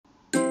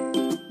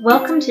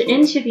Welcome to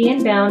Into the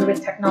Inbound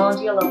with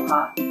Technology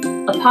Aloha,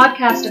 a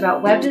podcast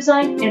about web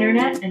design,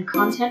 internet, and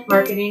content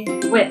marketing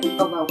with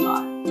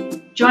Aloha.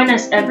 Join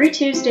us every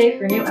Tuesday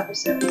for new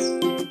episodes.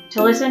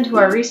 To listen to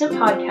our recent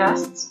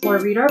podcasts or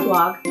read our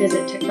blog,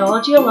 visit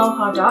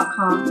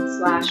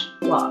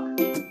technologyaloha.com/blog.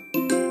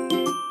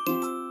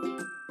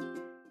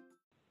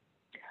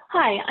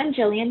 Hi, I'm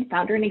Jillian,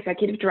 founder and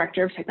executive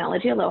director of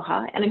Technology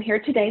Aloha, and I'm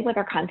here today with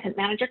our content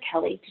manager,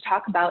 Kelly, to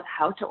talk about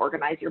how to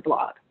organize your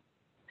blog.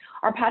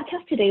 Our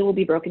podcast today will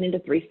be broken into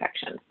 3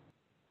 sections.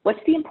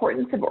 What's the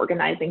importance of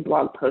organizing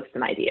blog posts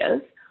and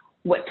ideas?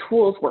 What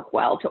tools work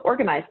well to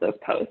organize those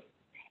posts?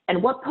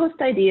 And what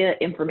post idea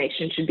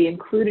information should be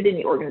included in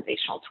the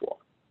organizational tool?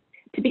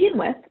 To begin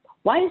with,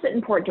 why is it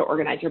important to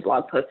organize your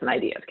blog posts and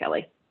ideas,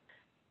 Kelly?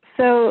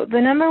 So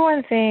the number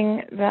one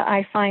thing that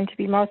I find to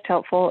be most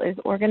helpful is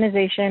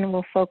organization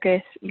will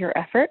focus your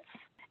efforts.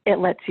 It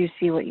lets you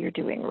see what you're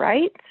doing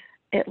right.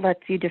 It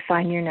lets you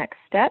define your next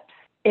steps.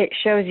 It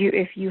shows you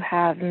if you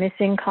have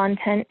missing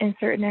content in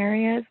certain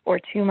areas or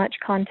too much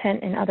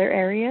content in other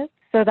areas.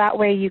 So that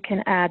way you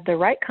can add the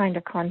right kind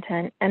of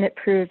content, and it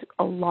proves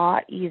a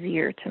lot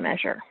easier to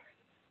measure.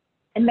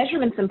 And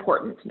measurement's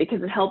important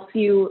because it helps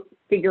you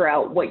figure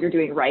out what you're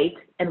doing right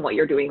and what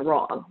you're doing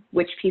wrong,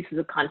 which pieces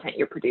of content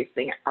you're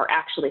producing are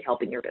actually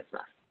helping your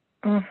business.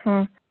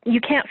 You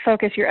can't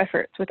focus your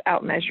efforts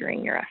without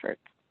measuring your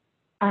efforts.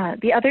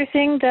 The other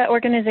thing that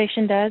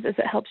organization does is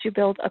it helps you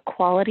build a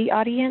quality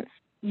audience.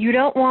 You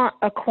don't want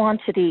a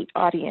quantity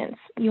audience.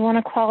 You want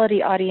a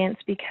quality audience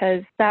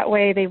because that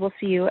way they will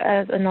see you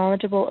as a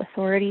knowledgeable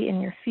authority in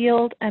your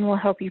field and will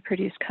help you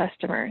produce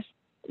customers.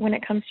 When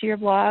it comes to your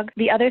blog,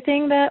 the other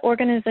thing that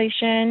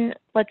organization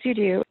lets you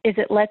do is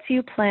it lets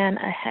you plan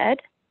ahead.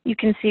 You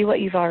can see what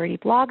you've already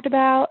blogged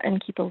about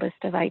and keep a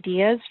list of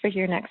ideas for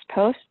your next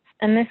posts.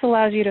 And this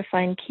allows you to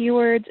find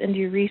keywords and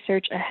do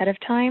research ahead of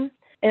time.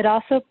 It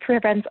also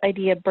prevents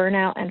idea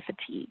burnout and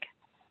fatigue.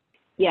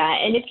 Yeah,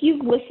 and if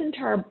you've listened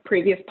to our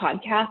previous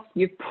podcasts,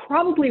 you've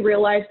probably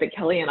realized that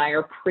Kelly and I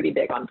are pretty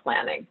big on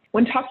planning.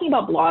 When talking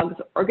about blogs,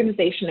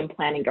 organization and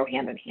planning go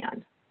hand in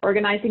hand.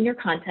 Organizing your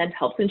content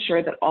helps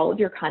ensure that all of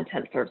your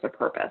content serves a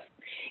purpose.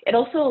 It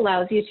also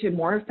allows you to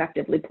more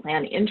effectively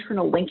plan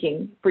internal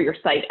linking for your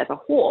site as a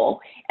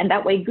whole, and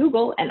that way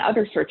Google and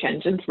other search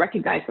engines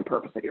recognize the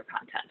purpose of your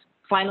content.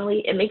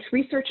 Finally, it makes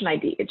research and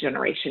idea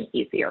generation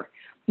easier.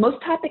 Most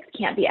topics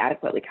can't be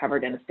adequately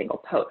covered in a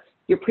single post.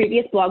 Your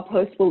previous blog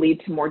posts will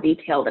lead to more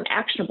detailed and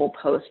actionable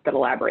posts that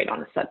elaborate on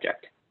the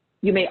subject.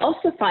 You may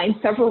also find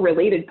several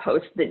related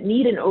posts that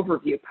need an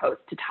overview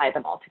post to tie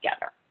them all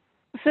together.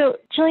 So,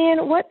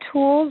 Jillian, what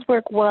tools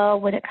work well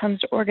when it comes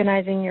to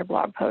organizing your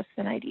blog posts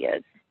and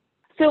ideas?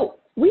 So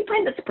we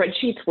find that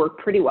spreadsheets work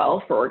pretty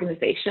well for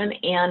organization,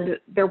 and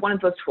they're one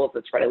of those tools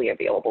that's readily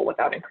available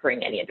without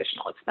incurring any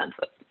additional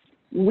expenses.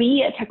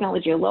 We at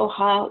Technology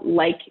Aloha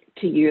like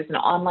to use an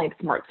online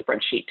smart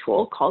spreadsheet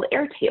tool called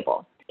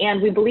Airtable,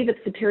 and we believe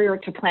it's superior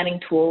to planning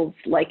tools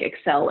like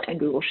Excel and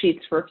Google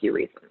Sheets for a few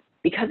reasons.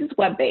 Because it's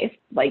web-based,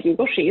 like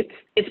Google Sheets,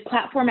 it's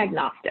platform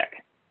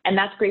agnostic. And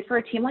that's great for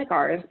a team like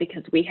ours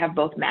because we have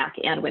both Mac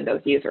and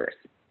Windows users.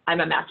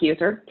 I'm a Mac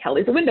user,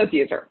 Kelly's a Windows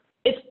user.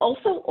 It's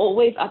also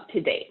always up to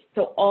date,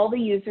 so all the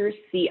users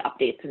see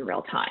updates in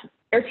real time.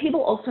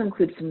 Airtable also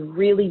includes some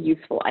really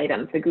useful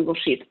items that Google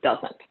Sheets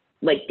doesn't,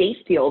 like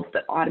date fields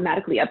that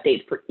automatically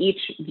update for each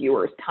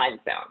viewer's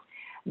time zone.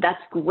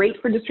 That's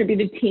great for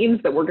distributed teams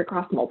that work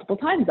across multiple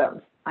time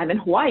zones. I'm in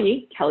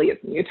Hawaii, Kelly is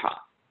in Utah.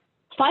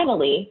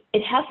 Finally,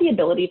 it has the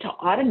ability to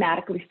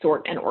automatically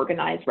sort and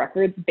organize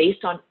records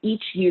based on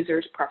each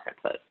user's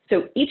preferences.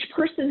 So each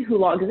person who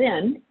logs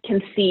in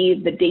can see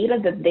the data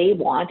that they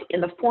want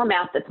in the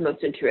format that's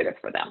most intuitive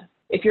for them.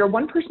 If you're a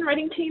one-person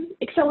writing team,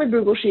 Excel or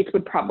Google Sheets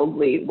would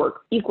probably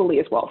work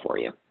equally as well for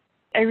you.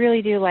 I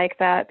really do like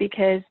that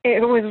because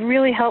it was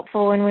really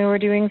helpful when we were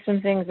doing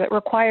some things that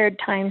required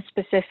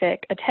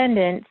time-specific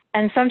attendance.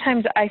 And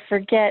sometimes I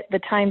forget the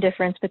time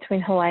difference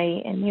between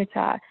Hawaii and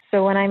Utah.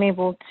 So when I'm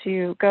able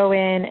to go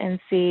in and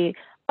see,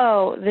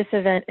 oh, this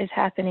event is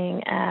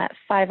happening at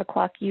 5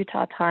 o'clock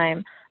Utah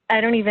time,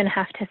 I don't even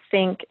have to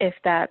think if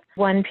that's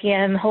 1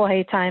 p.m.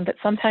 Hawaii time, but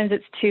sometimes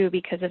it's 2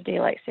 because of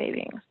daylight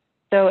savings.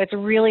 So it's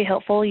really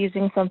helpful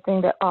using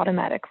something that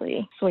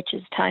automatically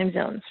switches time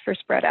zones for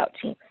spread out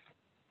teams.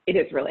 It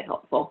is really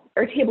helpful.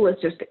 Airtable is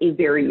just a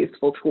very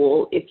useful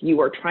tool if you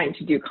are trying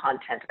to do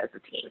content as a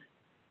team.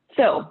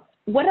 So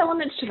what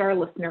elements should our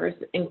listeners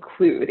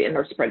include in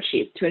their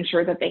spreadsheets to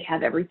ensure that they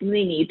have everything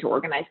they need to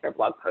organize their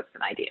blog posts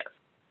and ideas?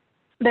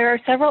 There are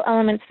several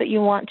elements that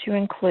you want to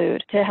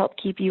include to help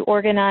keep you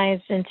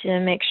organized and to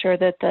make sure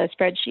that the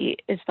spreadsheet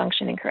is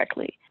functioning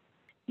correctly.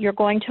 You're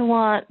going to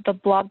want the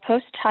blog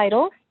post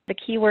title, the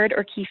keyword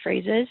or key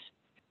phrases.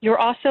 You're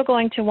also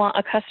going to want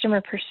a customer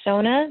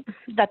persona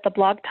that the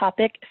blog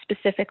topic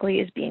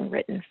specifically is being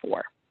written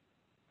for.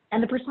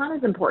 And the persona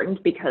is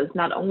important because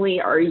not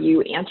only are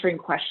you answering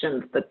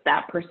questions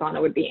that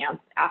persona would be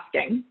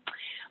asking,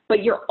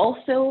 but you're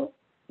also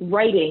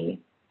writing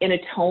in a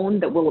tone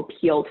that will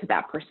appeal to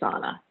that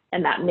persona.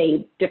 and that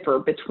may differ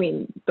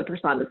between the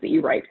personas that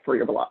you write for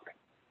your blog.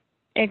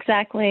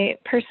 Exactly.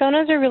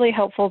 Personas are really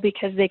helpful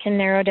because they can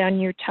narrow down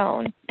your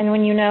tone. And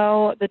when you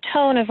know the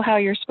tone of how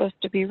you're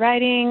supposed to be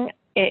writing,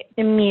 it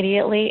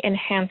immediately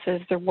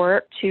enhances the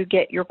work to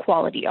get your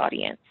quality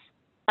audience.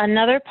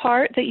 Another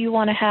part that you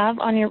want to have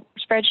on your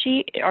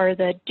spreadsheet are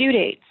the due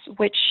dates,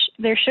 which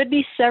there should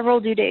be several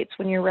due dates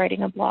when you're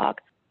writing a blog.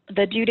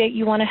 The due date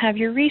you want to have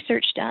your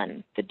research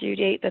done, the due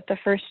date that the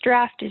first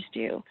draft is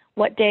due,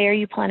 what day are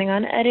you planning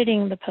on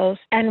editing the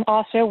post, and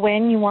also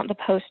when you want the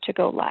post to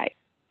go live.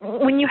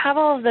 When you have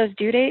all of those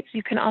due dates,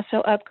 you can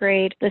also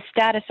upgrade the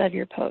status of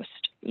your post.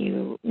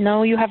 You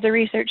know you have the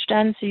research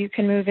done, so you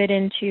can move it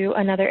into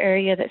another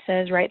area that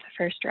says write the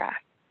first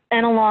draft,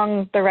 and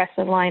along the rest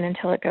of the line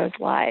until it goes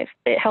live.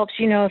 It helps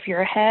you know if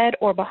you're ahead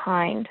or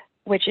behind,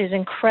 which is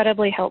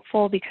incredibly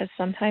helpful because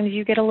sometimes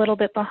you get a little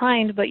bit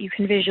behind, but you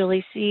can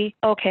visually see,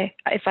 okay,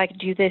 if I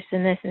do this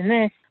and this and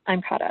this,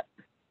 I'm caught up.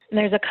 And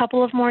there's a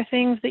couple of more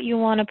things that you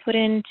want to put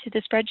into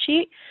the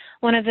spreadsheet,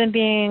 one of them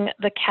being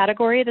the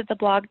category that the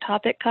blog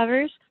topic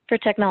covers. For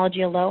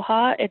Technology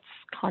Aloha, it's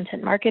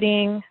content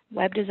marketing,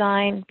 web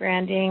design,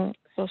 branding,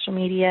 social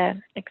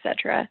media,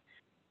 etc.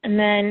 And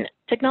then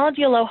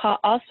Technology Aloha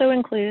also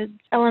includes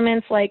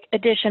elements like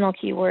additional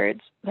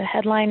keywords, the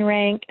headline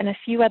rank, and a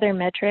few other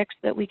metrics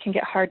that we can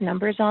get hard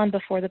numbers on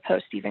before the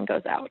post even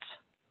goes out.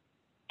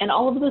 And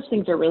all of those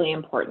things are really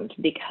important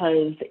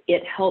because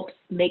it helps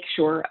make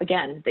sure,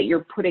 again, that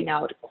you're putting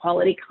out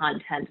quality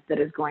content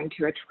that is going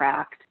to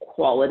attract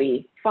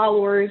quality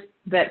followers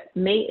that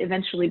may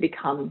eventually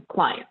become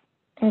clients.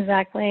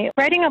 Exactly.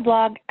 Writing a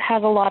blog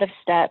has a lot of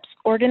steps.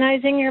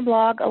 Organizing your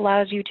blog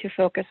allows you to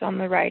focus on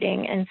the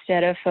writing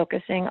instead of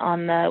focusing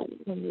on the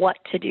what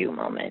to do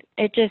moment.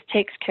 It just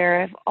takes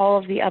care of all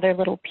of the other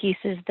little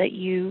pieces that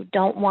you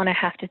don't want to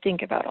have to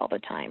think about all the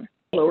time.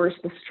 Lowers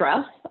the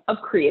stress of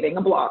creating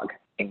a blog.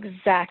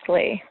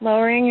 Exactly.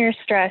 Lowering your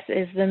stress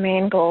is the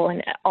main goal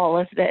in all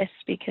of this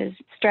because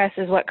stress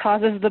is what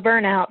causes the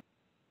burnout.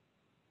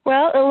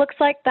 Well, it looks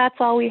like that's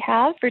all we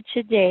have for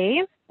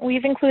today.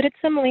 We've included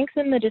some links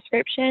in the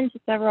description to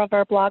several of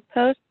our blog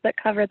posts that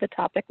cover the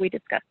topic we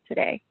discussed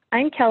today.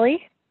 I'm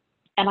Kelly.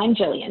 And I'm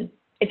Jillian.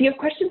 If you have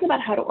questions about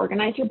how to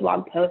organize your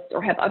blog posts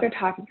or have other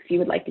topics you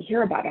would like to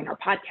hear about on our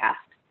podcast,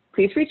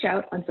 please reach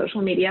out on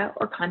social media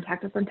or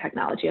contact us on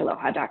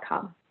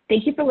technologyaloha.com.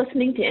 Thank you for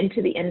listening to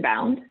Into the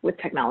Inbound with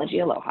Technology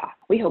Aloha.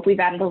 We hope we've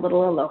added a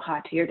little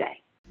aloha to your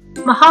day.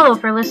 Mahalo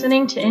for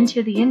listening to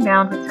Into the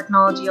Inbound with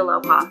Technology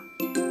Aloha.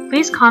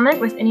 Please comment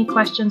with any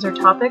questions or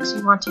topics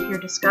you want to hear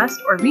discussed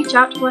or reach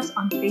out to us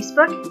on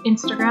Facebook,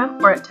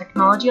 Instagram, or at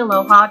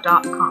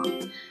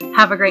technologyaloha.com.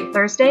 Have a great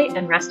Thursday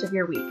and rest of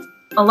your week.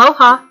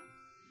 Aloha!